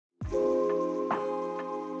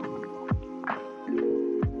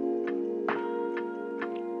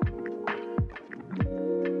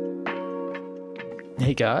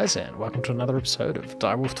Hey guys, and welcome to another episode of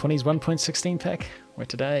Direwolf20's 1.16 pack, where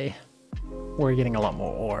today we're getting a lot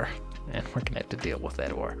more ore, and we're going to have to deal with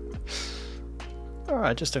that ore.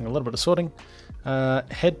 Alright, just doing a little bit of sorting.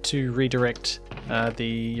 Had to redirect the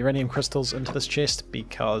uranium crystals into this chest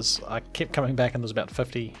because I kept coming back and there's about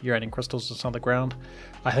 50 uranium crystals just on the ground.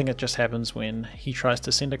 I think it just happens when he tries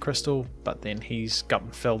to send a crystal, but then he's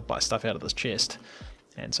gotten filled by stuff out of this chest,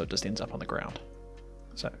 and so it just ends up on the ground.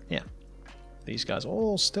 So, yeah. These guys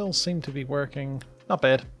all still seem to be working. Not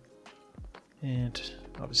bad. And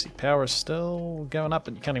obviously power is still going up,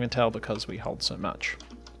 but you can't even tell because we hold so much.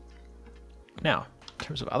 Now, in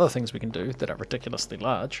terms of other things we can do that are ridiculously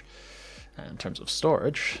large, in terms of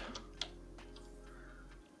storage,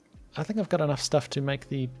 I think I've got enough stuff to make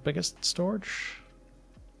the biggest storage,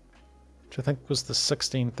 which I think was the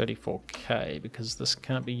 1634K, because this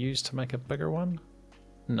can't be used to make a bigger one.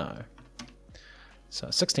 No. So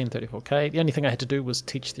 1634K, the only thing I had to do was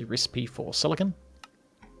teach the recipe for silicon,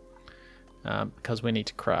 because we need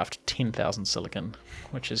to craft 10,000 silicon,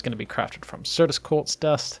 which is going to be crafted from Certus quartz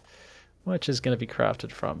dust, which is going to be crafted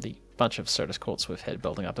from the bunch of Certus quartz we've had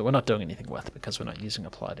building up that we're not doing anything with because we're not using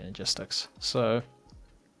applied energistics. So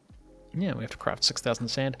yeah, we have to craft 6,000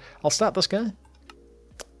 sand. I'll start this guy.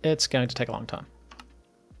 It's going to take a long time.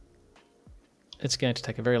 It's going to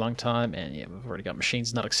take a very long time, and yeah, we've already got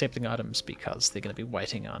machines not accepting items because they're going to be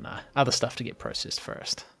waiting on other stuff to get processed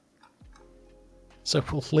first. So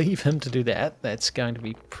we'll leave him to do that. That's going to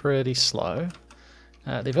be pretty slow.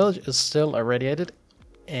 The village is still irradiated,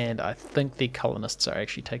 and I think the colonists are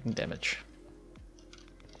actually taking damage.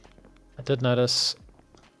 I did notice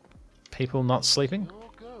people not sleeping.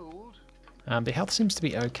 The health seems to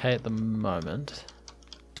be okay at the moment.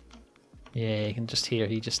 Yeah, you can just hear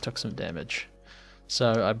he just took some damage. So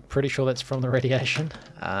I'm pretty sure that's from the radiation.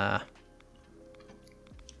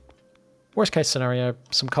 Worst case scenario,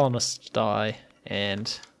 some colonists die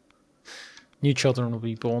and new children will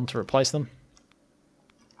be born to replace them.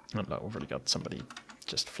 Oh no, we've already got somebody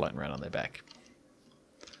just floating around on their back.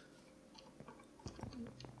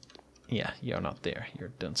 Yeah, you're not there.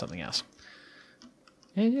 You're doing something else.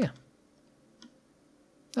 And yeah.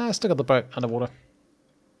 I still got the boat underwater.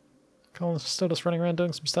 Colonists still just running around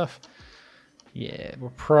doing some stuff. Yeah,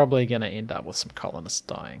 we're probably going to end up with some colonists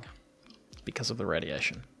dying because of the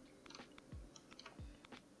radiation.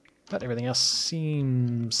 But everything else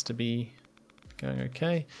seems to be going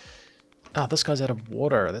okay. Ah, this guy's out of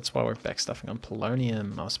water. That's why we're backstuffing on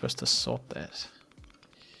polonium. I was supposed to sort that.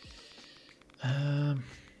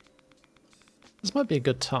 This might be a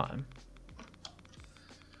good time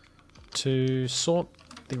to sort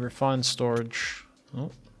the refined storage,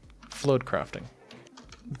 fluid crafting,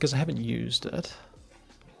 because I haven't used it.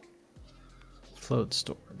 Fluid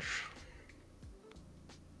storage.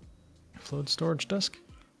 Fluid storage disk?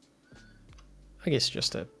 I guess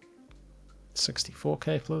just a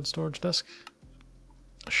 64K fluid storage disk.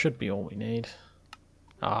 Should be all we need.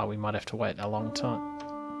 Ah, we might have to wait a long time.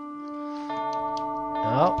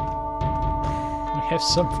 Oh, we have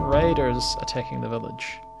some raiders attacking the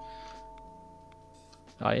village.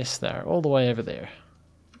 Ah, yes, they're all the way over there.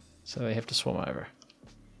 So they have to swim over.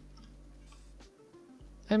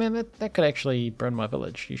 Hey man, that could actually burn my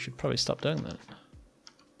village. You should probably stop doing that.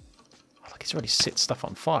 Oh, look, he's already set stuff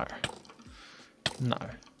on fire. No.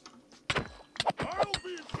 I'll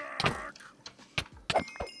be back.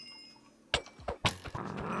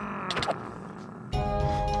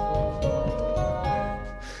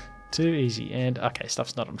 Too easy. And okay,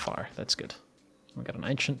 stuff's not on fire. That's good. We've got an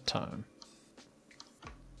ancient tome.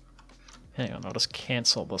 Hang on, I'll just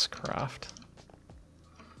cancel this craft.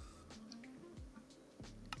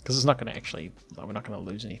 Because it's not going to actually, we're not going to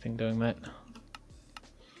lose anything doing that.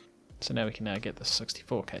 So now we can now get the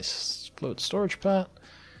 64K fluid storage part,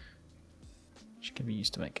 which can be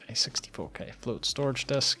used to make a 64K fluid storage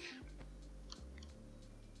disk.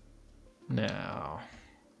 Now,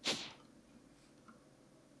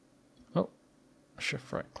 oh,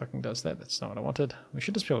 shift right clicking does that. That's not what I wanted. We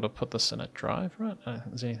should just be able to put this in a drive, right? I don't think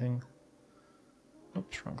there's anything.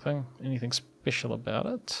 Oops, wrong thing. Anything special about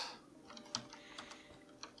it?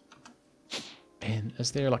 And is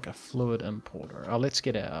there like a fluid importer? Oh, let's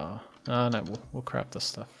get our... Oh no, we'll craft this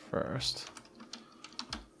stuff first.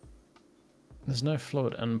 There's no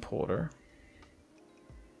fluid importer.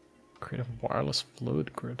 Create a wireless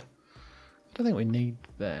fluid grid. I don't think we need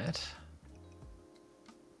that.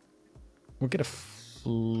 We'll get a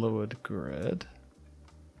fluid grid.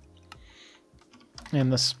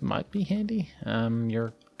 And this might be handy.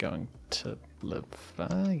 You're going to live,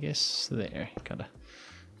 I guess, there. Kinda.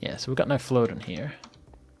 Yeah, so we've got no fluid in here.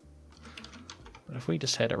 But if we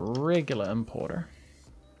just had a regular importer,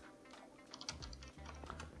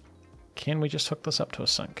 can we just hook this up to a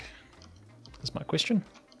sink? Is my question.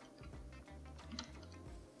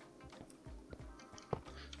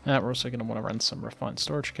 We're also going to want to run some refined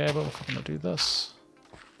storage cable if we're going to do this.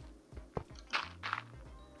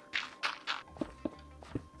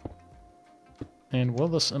 And will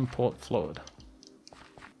this import fluid?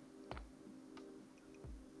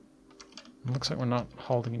 It looks like we're not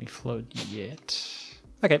holding any fluid yet.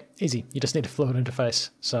 Okay, easy. You just need a fluid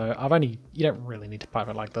interface. So you don't really need to pipe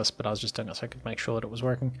it like this, but I was just doing it so I could make sure that it was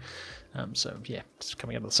working. So yeah, it's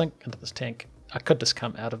coming out of the sink into this tank. I could just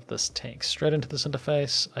come out of this tank straight into this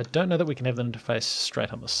interface. I don't know that we can have the interface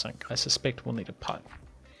straight on the sink. I suspect we'll need a pipe.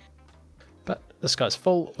 But this guy's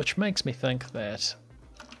full, which makes me think that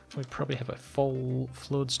we probably have a full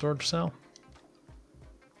fluid storage cell.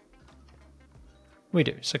 We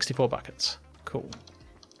do, 64 buckets. Cool.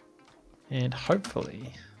 And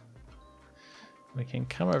hopefully we can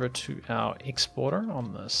come over to our exporter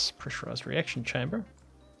on this pressurized reaction chamber.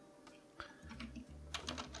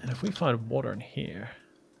 And if we find water in here,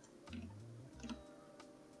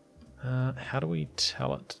 how do we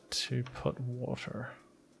tell it to put water?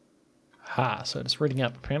 So it's reading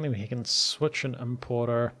up. Apparently we can switch an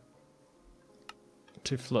importer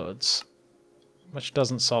to fluids, which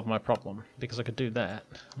doesn't solve my problem because I could do that.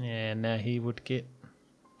 And now he would get,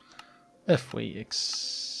 if we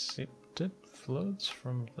accepted fluids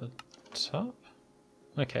from the top.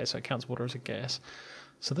 Okay, so it counts water as a gas.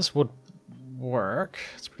 So this would work.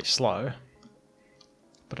 It's pretty slow.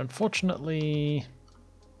 But unfortunately,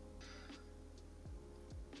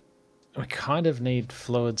 we kind of need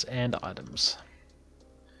fluids and items.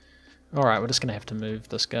 Alright, we're just going to have to move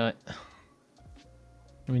this guy.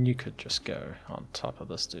 I mean, you could just go on top of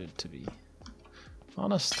this dude, to be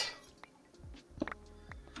honest.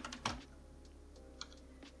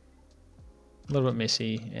 A little bit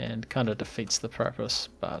messy and kind of defeats the purpose,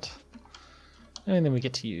 but and then we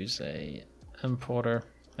get to use a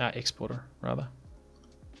exporter rather.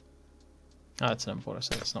 It's an importer,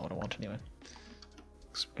 so that's not what I want anyway.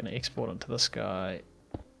 So we're going to export into this guy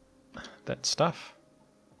that stuff,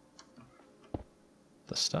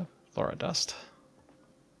 this stuff, fluoride dust,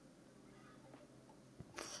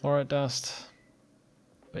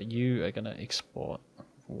 but you are going to export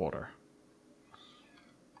water.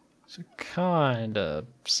 So kind of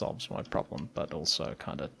solves my problem, but also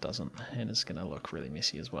kind of doesn't, and it's going to look really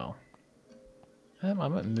messy as well. I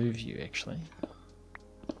might move you actually,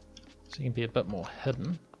 so you can be a bit more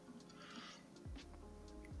hidden.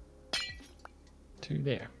 To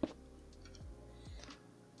there.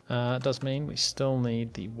 It does mean we still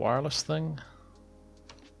need the wireless thing.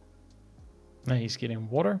 Now he's getting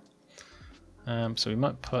water, so we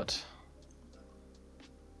might put.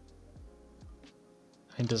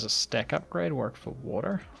 And does a stack upgrade work for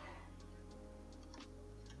water?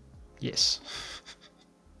 Yes.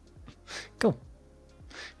 Cool.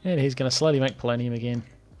 And he's going to slowly make polonium again.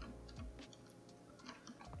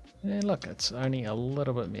 And look, it's only a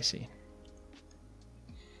little bit messy.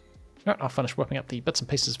 Alright, I'll finish whipping up the bits and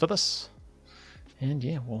pieces for this. And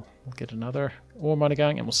yeah, we'll get another ore miner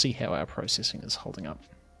going and we'll see how our processing is holding up.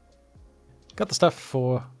 Got the stuff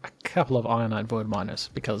for a couple of ironite void miners,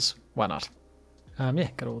 because why not? Yeah,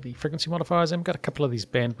 got all the frequency modifiers and got a couple of these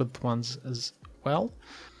bandwidth ones as well.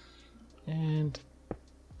 And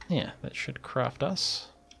yeah, that should craft us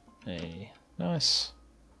a nice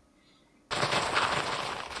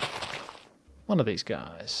one of these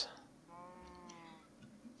guys.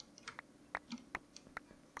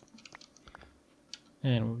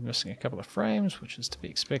 And we're missing a couple of frames, which is to be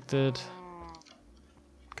expected.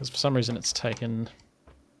 Because for some reason it's taken.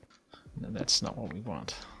 No, that's not what we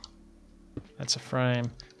want. That's a frame.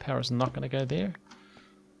 Power's not going to go there.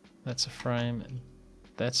 That's a frame.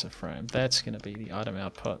 That's a frame. That's going to be the item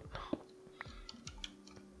output.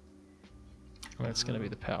 And that's going to be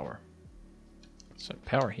the power. So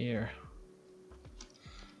power here.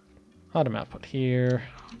 Item output here.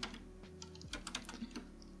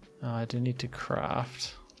 I do need to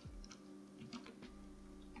craft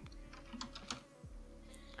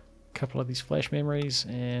a couple of these flash memories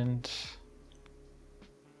and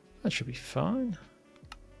that should be fine.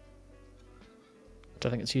 I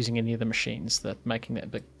don't think it's using any of the machines that making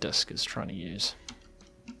that big disk is trying to use.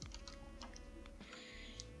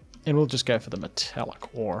 And we'll just go for the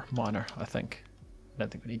metallic ore miner, I think. I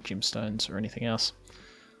don't think we need gemstones or anything else.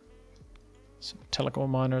 So metallic ore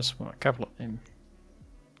miners, we want a couple of them.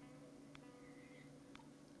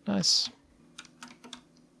 Nice.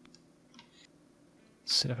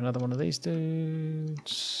 Set up another one of these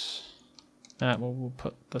dudes. We'll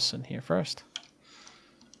put this in here first.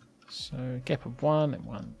 So So gap of 1, and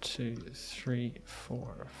 1, 2, 3,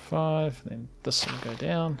 4, 5. Then this will go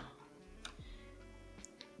down.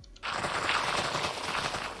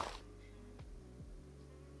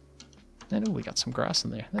 And oh, we got some grass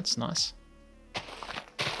in there. That's nice.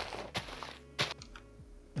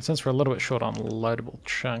 And since we're a little bit short on loadable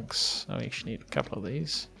chunks, I actually need a couple of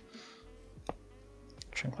these.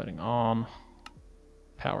 Chunk loading on.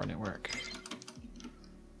 Power network.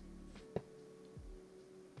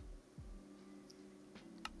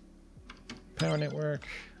 Power network.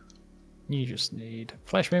 You just need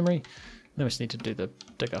flash memory. Then we just need to do the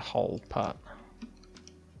dig a hole part.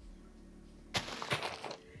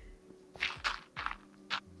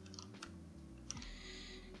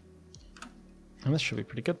 And this should be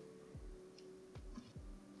pretty good.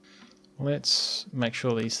 Let's make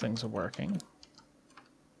sure these things are working.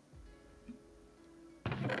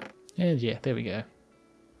 And yeah, there we go.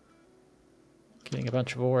 Getting a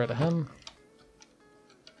bunch of ore out of him.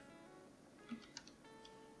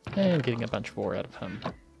 And getting a bunch of ore out of him.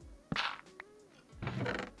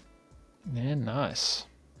 Yeah, nice.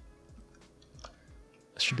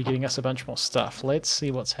 This should be getting us a bunch more stuff. Let's see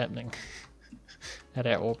what's happening at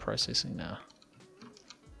our ore processing now.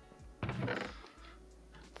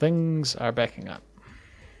 Things are backing up.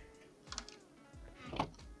 I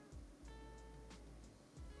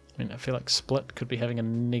mean, I feel like split could be having a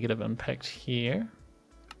negative impact here.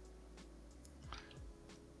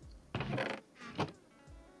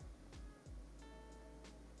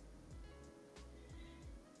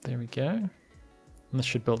 There we go. And this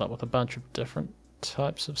should build up with a bunch of different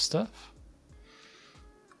types of stuff.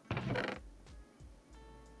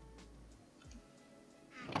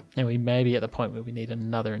 And we may be at the point where we need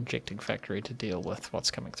another injecting factory to deal with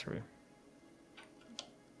what's coming through.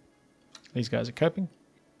 These guys are coping.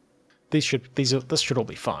 This should all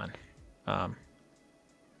be fine.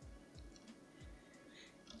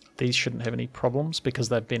 These shouldn't have any problems because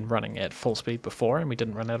they've been running at full speed before and we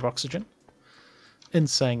didn't run out of oxygen. In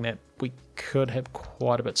saying that, we could have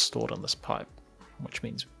quite a bit stored on this pipe, which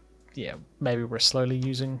means, yeah, maybe we're slowly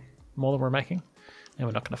using more than we're making, and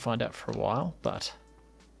we're not going to find out for a while, but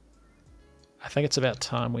I think it's about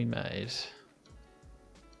time we made.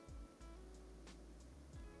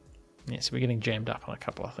 Yeah, so we're getting jammed up on a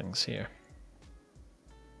couple of things here.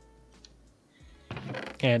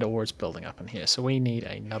 And ore is building up in here, so we need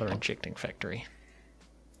another injecting factory.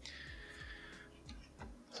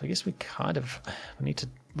 So I guess we need to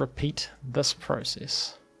repeat this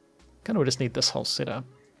process. Kind of just need this whole setup.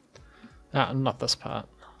 Not this part.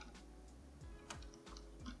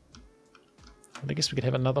 But I guess we could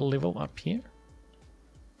have another level up here.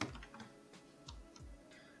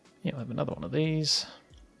 Yeah, we'll have another one of these.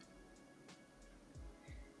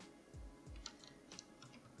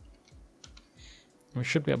 We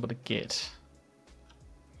should be able to get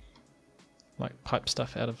like pipe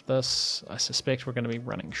stuff out of this. I suspect we're going to be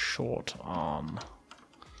running short on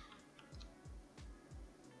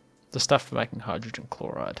the stuff for making hydrogen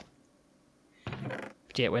chloride.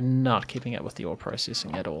 But yeah, we're not keeping up with the ore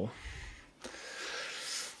processing at all.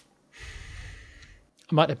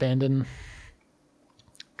 I might abandon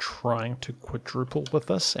trying to quadruple with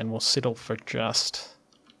this and we'll settle for just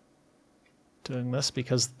doing this,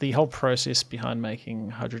 because the whole process behind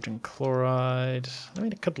making hydrogen chloride, I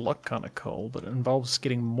mean, it could look kind of cool, but it involves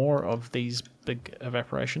getting more of these big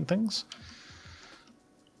evaporation things.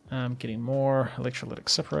 Getting more electrolytic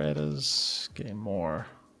separators, getting more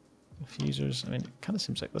diffusers. I mean, it kind of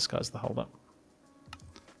seems like this guy's the holdup.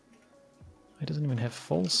 He doesn't even have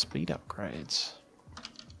full speed upgrades.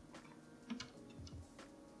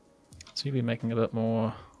 So you'll be making a bit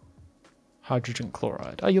more hydrogen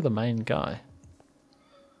chloride. Oh, you're the main guy.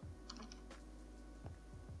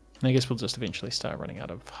 I guess we'll just eventually start running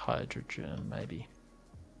out of hydrogen, maybe.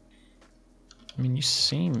 I mean, you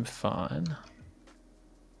seem fine.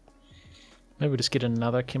 Maybe we'll just get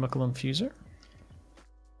another chemical infuser.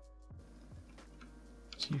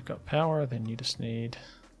 So you've got power, then you just need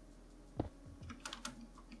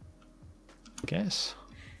gas.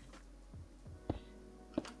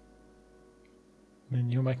 And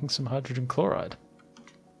then you're making some hydrogen chloride.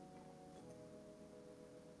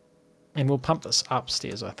 And we'll pump this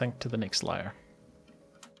upstairs, I think, to the next layer.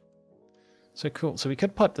 So cool. So we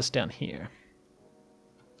could pipe this down here.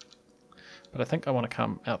 But I think I want to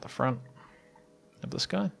come out the front of this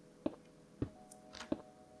guy.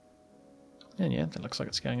 And yeah, that looks like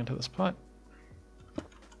it's going into this pipe.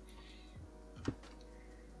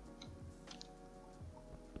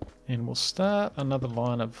 And we'll start another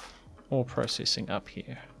line of ore processing up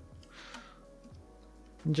here.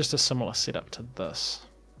 And just a similar setup to this.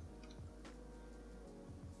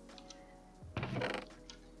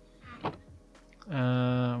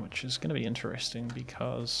 which is going to be interesting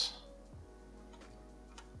because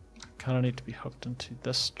I kind of need to be hooked into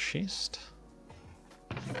this chest.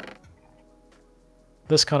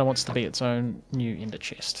 This kind of wants to be its own new ender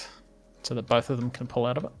chest, so that both of them can pull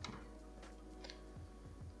out of it.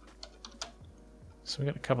 So we've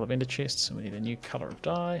got a couple of ender chests, and we need a new color of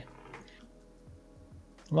dye.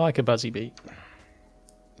 Like a buzzy beat.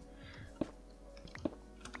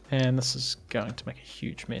 And this is going to make a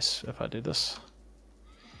huge mess if I do this.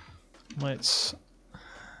 Let's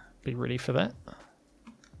be ready for that.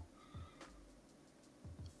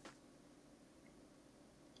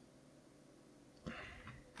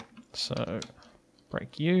 So,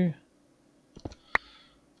 break you.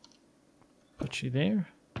 Put you there.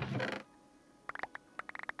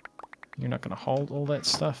 You're not going to hold all that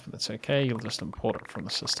stuff, but that's okay. You'll just import it from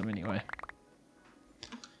the system anyway.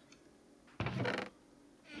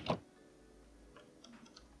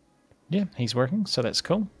 Yeah, he's working, so that's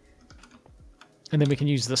cool. And then we can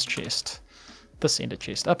use this chest, this ender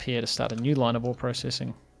chest up here to start a new line of ore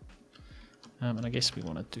processing. And I guess we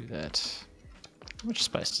want to do that. How much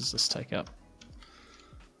space does this take up?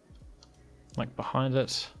 Like behind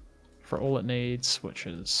it, for all it needs, which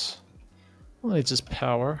is, all it needs is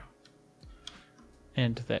power.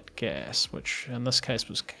 And that gas, which in this case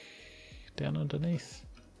was down underneath.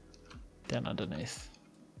 Down underneath.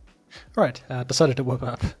 Alright, decided to whip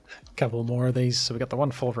up a couple more of these. So we got the one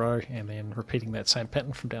full row and then repeating that same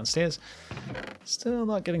pattern from downstairs. Still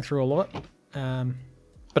not getting through all of it.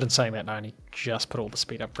 But in saying that, I only just put all the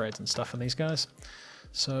speed upgrades and stuff in these guys.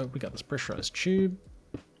 So we got this pressurized tube.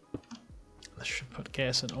 This should put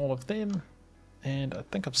gas in all of them. And I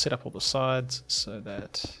think I've set up all the sides so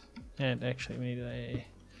that... And actually we need a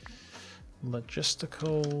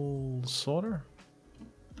logistical sorter,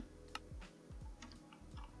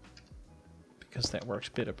 because that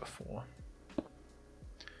worked better before.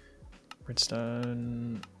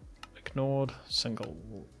 Redstone ignored, single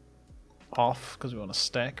off because we want to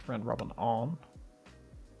stack, round robin on,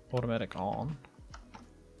 automatic on.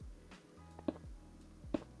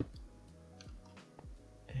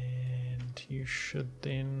 And you should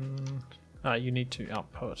then, you need to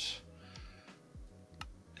output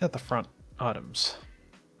at the front items.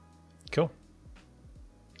 Cool.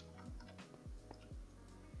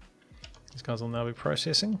 These guys will now be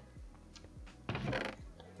processing.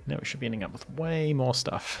 Now we should be ending up with way more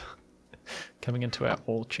stuff coming into our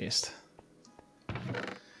ore chest.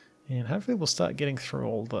 And hopefully we'll start getting through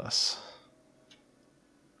all this.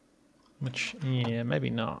 Which, yeah, maybe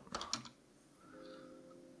not.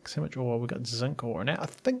 So much ore, we've got zinc ore. Now I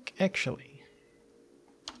think actually,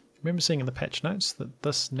 I remember seeing in the patch notes that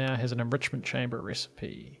this now has an enrichment chamber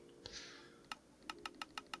recipe.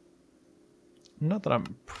 Not that I'm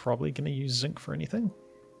probably going to use zinc for anything.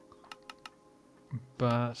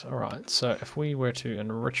 But, alright, so if we were to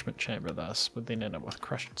enrichment chamber this, we'd then end up with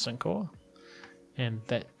crushed zinc ore. And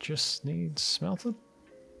that just needs smelted?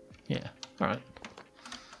 Yeah, alright.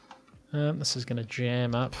 This is going to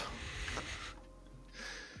jam up.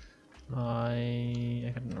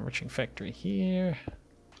 I got an enriching factory here.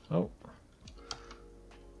 Oh,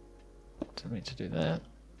 didn't mean to do that.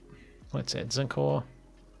 Let's add zinc ore.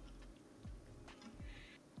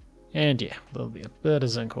 And yeah, there'll be a bit of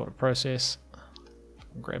zinc ore to process.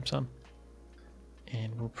 We'll grab some.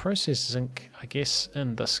 And we'll process zinc, I guess,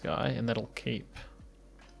 in this guy, and that'll keep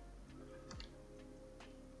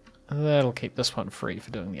this one free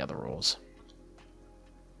for doing the other ores.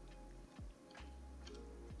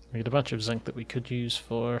 We get a bunch of zinc that we could use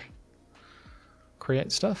for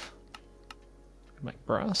create stuff. Make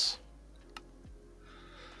brass.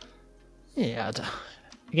 Yeah,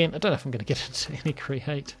 again, I don't know if I'm going to get into any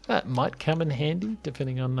create. That might come in handy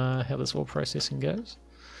depending on how this ore processing goes.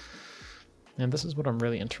 And this is what I'm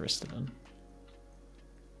really interested in.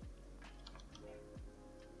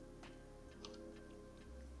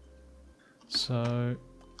 So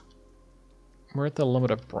we're at the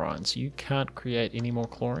limit of brine, so you can't create any more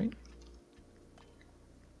chlorine.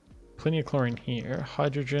 Plenty of chlorine here.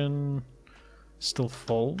 Hydrogen still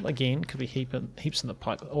full. Again, could be heaps in the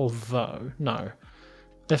pipe. Although, no.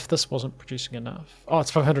 If this wasn't producing enough. Oh,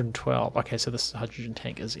 it's 512. Okay, so this hydrogen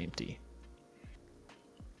tank is empty.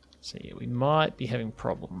 So yeah, we might be having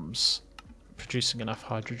problems producing enough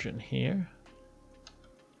hydrogen here.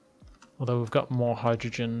 Although we've got more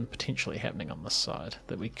hydrogen potentially happening on this side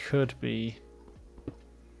that we could be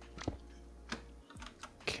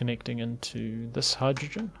connecting into this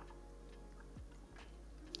hydrogen.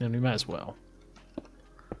 And we may as well.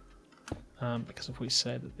 Because if we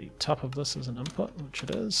say that the top of this is an input, which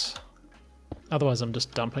it is, otherwise I'm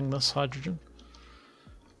just dumping this hydrogen.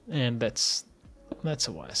 And that's That's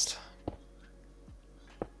a waste.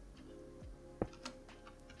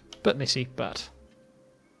 Bit messy, but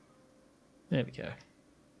there we go.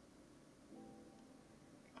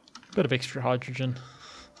 Bit of extra hydrogen.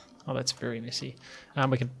 Oh, that's very messy.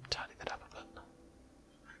 We can tidy that up a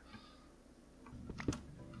bit.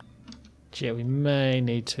 Yeah, we may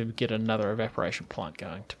need to get another evaporation plant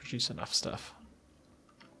going to produce enough stuff.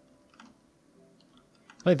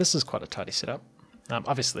 Hey, this is quite a tidy setup.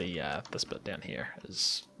 Obviously, this bit down here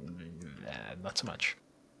is not so much,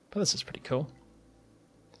 but this is pretty cool.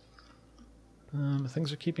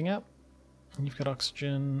 Things are keeping up. You've got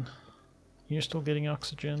oxygen. You're still getting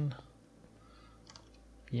oxygen.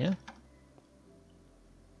 Yeah.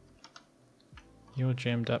 You're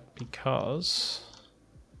jammed up because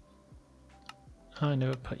I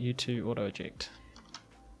never put you to auto eject.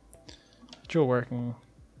 But you're working.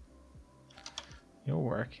 You're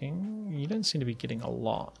working. You don't seem to be getting a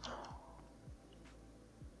lot.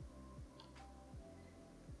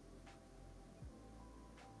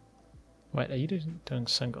 Wait, are you doing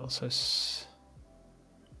single? So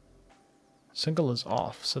single is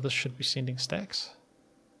off, so this should be sending stacks.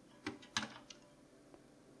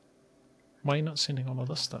 Why are you not sending all of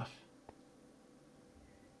this stuff?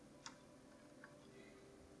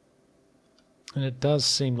 And it does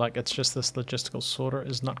seem like it's just this logistical sorter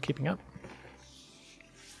is not keeping up.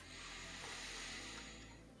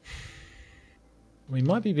 We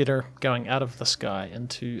might be better going out of this guy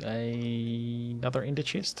into another ender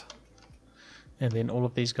chest. And then all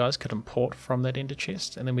of these guys could import from that ender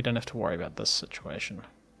chest, and then we don't have to worry about this situation.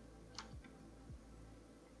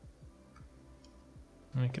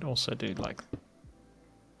 And we could also do like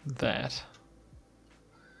that.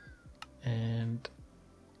 And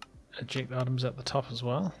eject items at the top as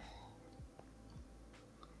well.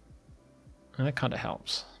 And that kind of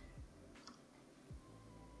helps.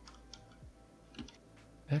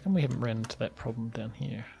 How come we haven't ran into that problem down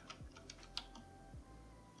here?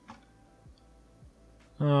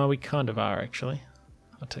 Oh, we kind of are actually.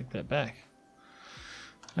 I'll take that back.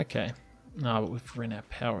 Okay. No, but we've run out of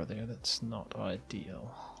power there. That's not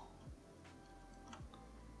ideal.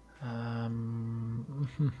 I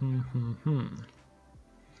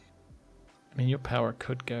mean, your power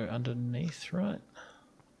could go underneath, right?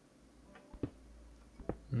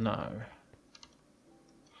 No.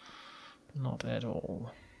 Not at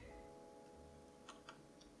all.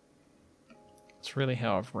 It's really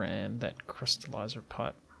how I've ran that crystallizer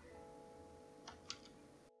pipe.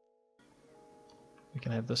 We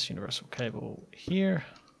can have this universal cable here.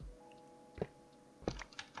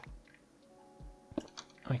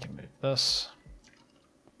 I can move this.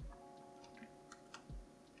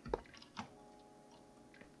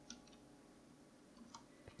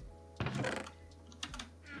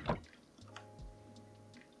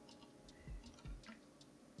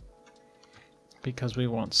 Because we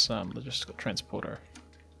want some logistical transporter.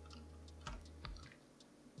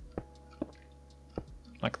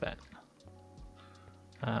 Like that.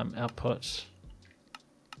 Output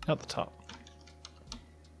out the top.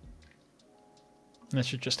 And that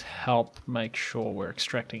should just help make sure we're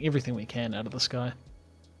extracting everything we can out of this guy.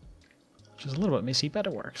 Which is a little bit messy, but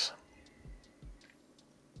it works.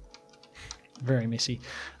 Very messy.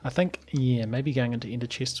 I think, yeah, maybe going into ender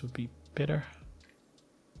chests would be better.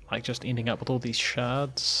 Like just ending up with all these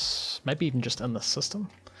shards, maybe even just in the system,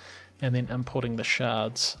 and then importing the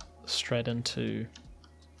shards straight into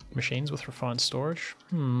machines with refined storage.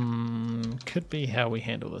 Could be how we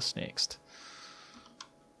handle this next.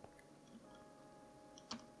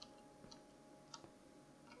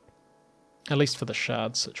 At least for the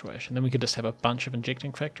shard situation. Then we could just have a bunch of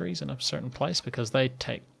injecting factories in a certain place because they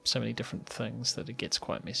take so many different things that it gets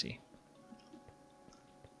quite messy.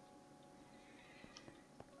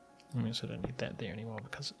 We also don't need that there anymore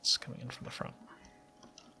because it's coming in from the front.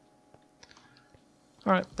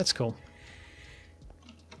 Alright, that's cool.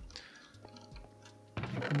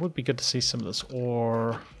 It would be good to see some of this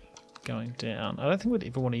ore going down. I don't think we'd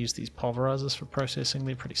ever want to use these pulverizers for processing.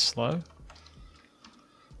 They're pretty slow.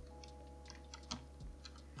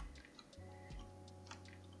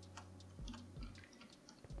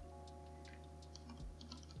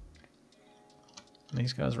 And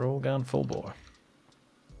these guys are all going full bore.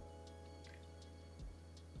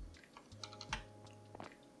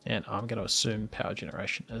 And I'm going to assume power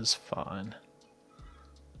generation is fine.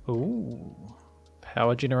 Ooh,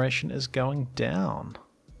 power generation is going down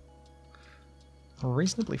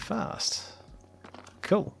reasonably fast.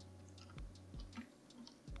 Cool.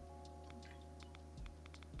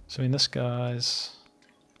 So I mean, this guy's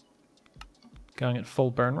going at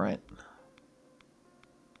full burn rate.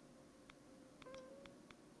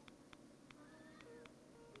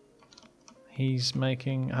 He's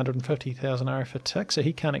making 150,000 RF for tick, so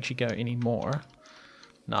he can't actually go any more.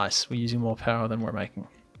 Nice, we're using more power than we're making.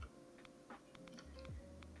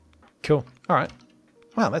 Cool, alright.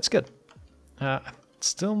 Wow, that's good.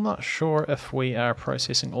 Still not sure if we are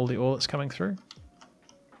processing all the ore that's coming through.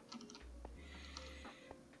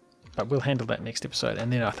 But we'll handle that next episode,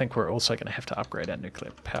 and then I think we're also going to have to upgrade our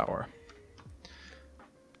nuclear power.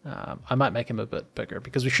 I might make him a bit bigger,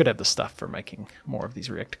 because we should have the stuff for making more of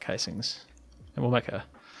these reactor casings. And we'll make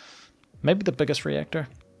maybe the biggest reactor.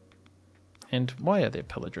 And why are there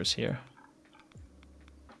pillagers here?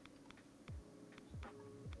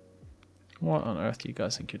 What on earth do you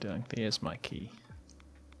guys think you're doing? There's my key.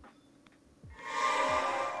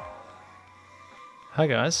 Hi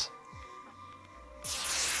guys.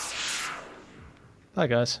 Hi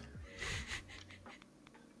guys.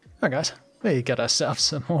 Alright guys, we got ourselves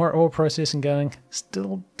some more ore processing going.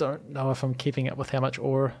 Still don't know if I'm keeping up with how much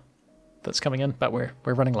ore that's coming in, but we're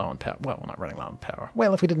running low on power. Well, we're not running low on power.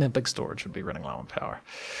 Well, if we didn't have big storage, we'd be running low on power.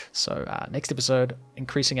 So next episode,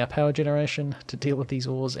 increasing our power generation to deal with these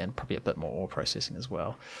ores, and probably a bit more ore processing as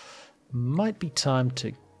well. Might be time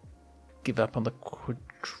to give up on the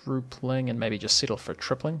quadrupling and maybe just settle for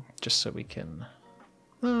tripling, just so we can...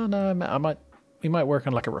 Oh no, we might work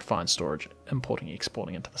on like a refined storage, importing,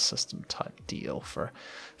 exporting into the system type deal for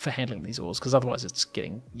handling these ores, because otherwise it's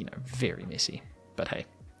getting, you know, very messy. But hey,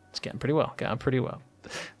 it's going pretty well.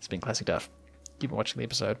 It's been Classic Duff. Keep on watching the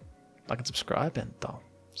episode, like and subscribe, and I'll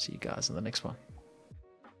see you guys in the next one.